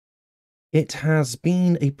It has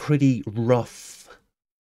been a pretty rough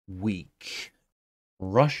week.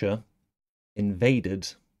 Russia invaded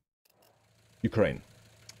Ukraine.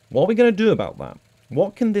 What are we going to do about that?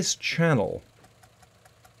 What can this channel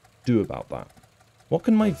do about that? What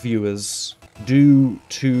can my viewers do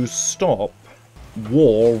to stop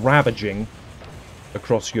war ravaging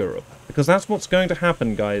across Europe? Because that's what's going to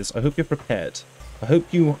happen, guys. I hope you're prepared. I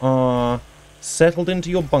hope you are settled into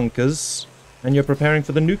your bunkers and you're preparing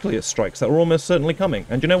for the nuclear strikes that are almost certainly coming.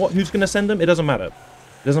 And you know what? Who's going to send them? It doesn't matter.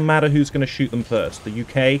 It doesn't matter who's going to shoot them first. The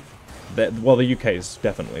UK? Well, the UK is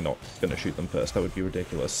definitely not going to shoot them first. That would be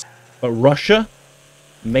ridiculous. But Russia?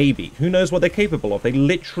 Maybe. Who knows what they're capable of? They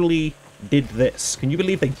literally did this. Can you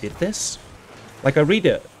believe they did this? Like, I read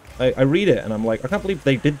it. I read it, and I'm like, I can't believe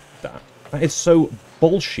they did that. That is so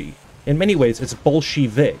Bolshevik. In many ways, it's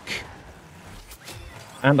Bolshevik.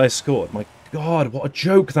 And I scored. My God, what a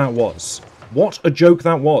joke that was. What a joke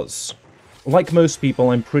that was. Like most people,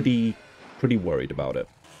 I'm pretty worried about it.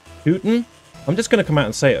 Putin? I'm just going to come out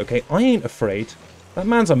and say it, okay? I ain't afraid. That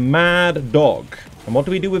man's a mad dog. And what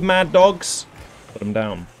do we do with mad dogs? Put him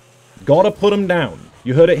down. Gotta put him down.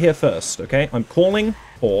 You heard it here first, okay? I'm calling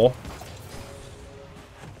for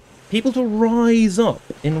people to rise up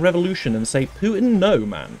in revolution and say, Putin, no,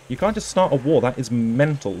 man. You can't just start a war. That is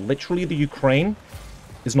mental. Literally, the Ukraine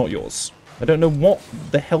is not yours. I don't know what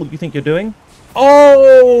the hell you think you're doing.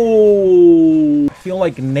 Oh! I feel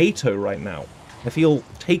like NATO right now. I feel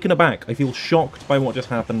taken aback. I feel shocked by what just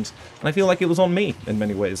happened. And I feel like it was on me in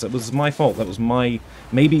many ways. It was my fault. That was my...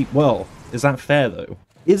 Maybe... Well, is that fair, though?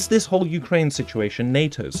 Is this whole Ukraine situation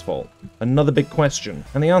NATO's fault? Another big question.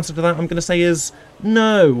 And the answer to that, I'm going to say, is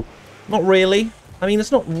no. Not really. I mean,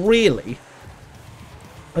 it's not really.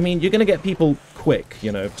 I mean, you're going to get people quick,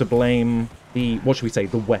 you know, to blame the... What should we say?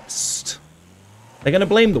 The West. They're going to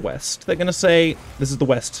blame the West. They're going to say, this is the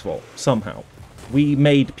West's fault, somehow. We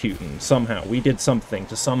made Putin, somehow. We did something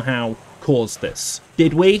to somehow cause this.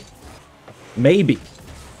 Did we? Maybe.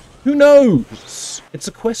 Who knows? It's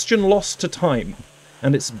a question lost to time.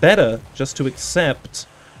 And it's better just to accept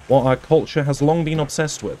what our culture has long been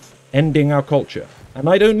obsessed with. Ending our culture. And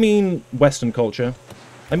I don't mean Western culture.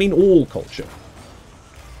 I mean all culture.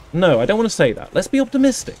 No, I don't want to say that. Let's be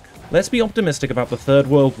optimistic. Let's be optimistic about the Third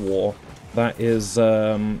World War. That is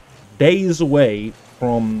days away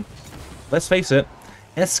from, let's face it,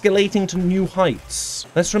 escalating to new heights.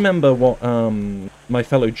 Let's remember what my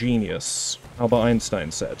fellow genius, Albert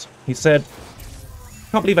Einstein, said. He said,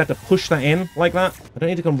 I can't believe I had to push that in like that. I don't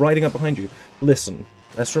need to come riding up behind you. Listen,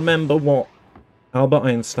 let's remember what Albert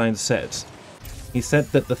Einstein said. He said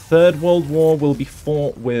that the Third World War will be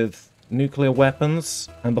fought with nuclear weapons,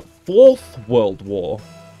 and the Fourth World War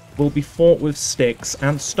will be fought with sticks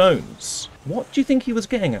and stones. What do you think he was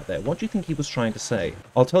getting at there? What do you think he was trying to say?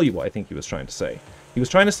 I'll tell you what I think he was trying to say. He was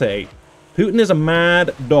trying to say, Putin is a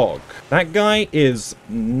mad dog. That guy is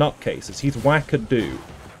nutcases. He's wackadoo.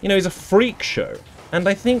 You know, he's a freak show. And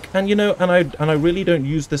I think, and you know, and I really don't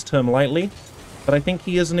use this term lightly, but I think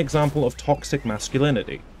he is an example of toxic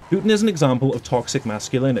masculinity. Putin is an example of toxic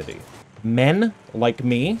masculinity. Men, like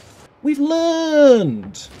me, we've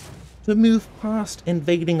learned to move past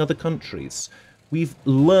invading other countries. We've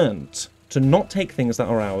learned to not take things that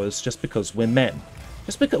are ours just because we're men.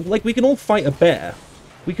 Just because, like, we can all fight a bear.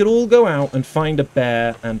 We could all go out and find a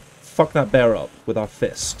bear and fuck that bear up with our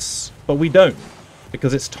fists. But we don't,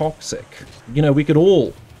 because it's toxic. You know, we could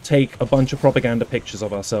all take a bunch of propaganda pictures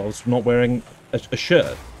of ourselves not wearing a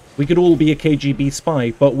shirt. We could all be a KGB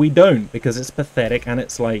spy, but we don't, because it's pathetic and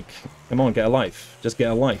it's like, come on, get a life. Just get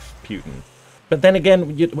a life, Putin. But then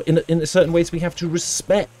again, in certain ways, we have to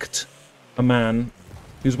respect a man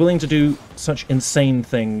who's willing to do such insane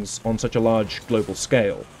things on such a large global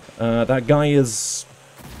scale. That guy is...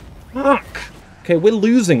 Fuck! Okay, we're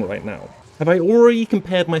losing right now. Have I already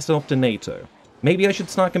compared myself to NATO? Maybe I should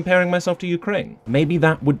start comparing myself to Ukraine. Maybe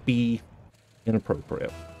that would be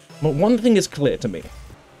inappropriate. But one thing is clear to me.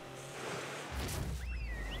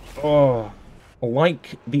 Oh,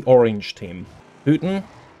 like the orange team, Putin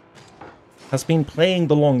has been playing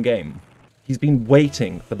the long game. He's been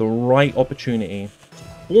waiting for the right opportunity to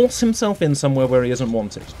force himself in somewhere where he isn't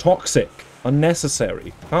wanted. Toxic.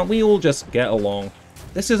 Unnecessary. Can't we all just get along?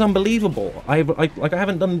 This is unbelievable. I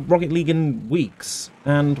haven't done Rocket League in weeks.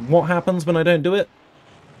 And what happens when I don't do it?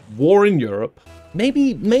 War in Europe.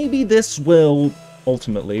 Maybe this will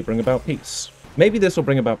ultimately bring about peace. Maybe this will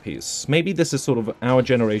bring about peace. Maybe this is sort of our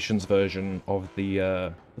generation's version of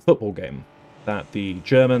the football game that the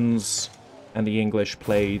Germans and the English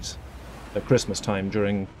played at Christmas time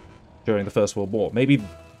during the First World War. Maybe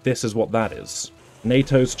this is what that is.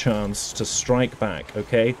 NATO's chance to strike back,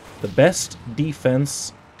 okay? The best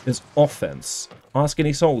defense is offense. Ask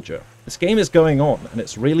any soldier. This game is going on, and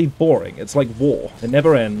it's really boring. It's like war. It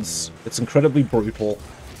never ends. It's incredibly brutal.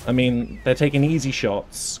 I mean, they're taking easy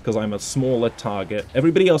shots, because I'm a smaller target.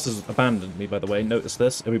 Everybody else has abandoned me, by the way. Notice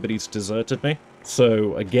this. Everybody's deserted me.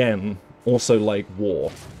 So, again, also like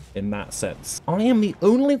war, in that sense. I am the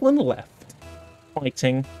only one left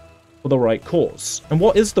fighting for the right cause. And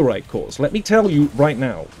what is the right cause? Let me tell you right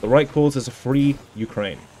now. The right cause is a free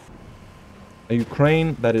Ukraine. A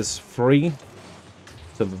Ukraine that is free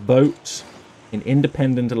to vote in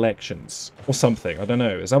independent elections. Or something. I don't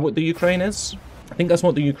know. Is that what the Ukraine is? I think that's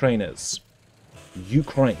what the Ukraine is.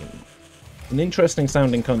 Ukraine. An interesting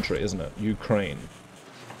sounding country, isn't it? Ukraine.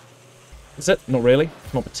 Is it? Not really.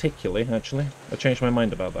 Not particularly, actually. I changed my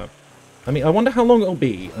mind about that. I mean, I wonder how long it'll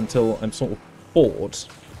be until I'm sort of bored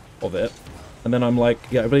of it. And then I'm like,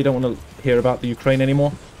 yeah, I really don't want to hear about the Ukraine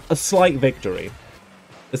anymore. A slight victory.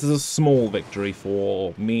 This is a small victory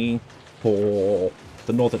for me, for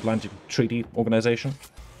the North Atlantic Treaty Organization.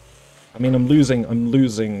 I mean, I'm losing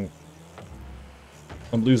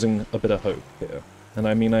a bit of hope here. And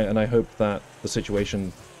I mean, I hope that the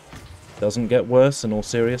situation doesn't get worse in all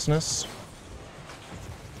seriousness.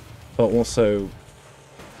 But also,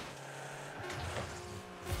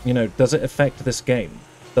 you know, does it affect this game?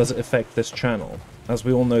 Does it affect this channel? As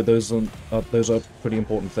we all know, those are pretty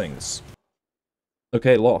important things.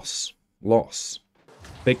 Okay, loss. Loss.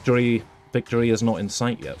 Victory is not in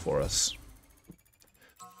sight yet for us.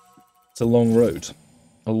 It's a long road.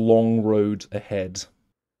 A long road ahead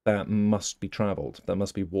that must be traveled, that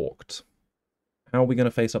must be walked. How are we going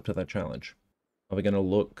to face up to that challenge? Are we going to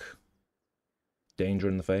look danger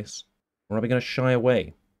in the face? Or are we going to shy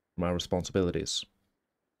away from our responsibilities?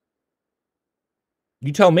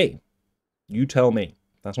 You tell me. You tell me.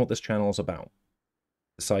 That's what this channel is about.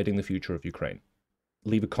 Deciding the future of Ukraine.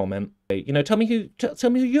 Leave a comment. You know, tell me who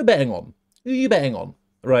you're betting on. Who are you betting on?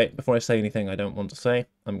 Right, before I say anything I don't want to say,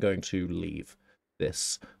 I'm going to leave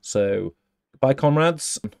this. So, goodbye,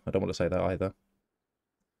 comrades. I don't want to say that either.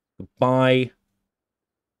 Goodbye,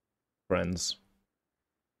 friends.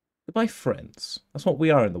 Goodbye, friends. That's what we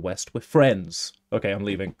are in the West. We're friends. Okay, I'm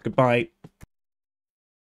leaving. Goodbye.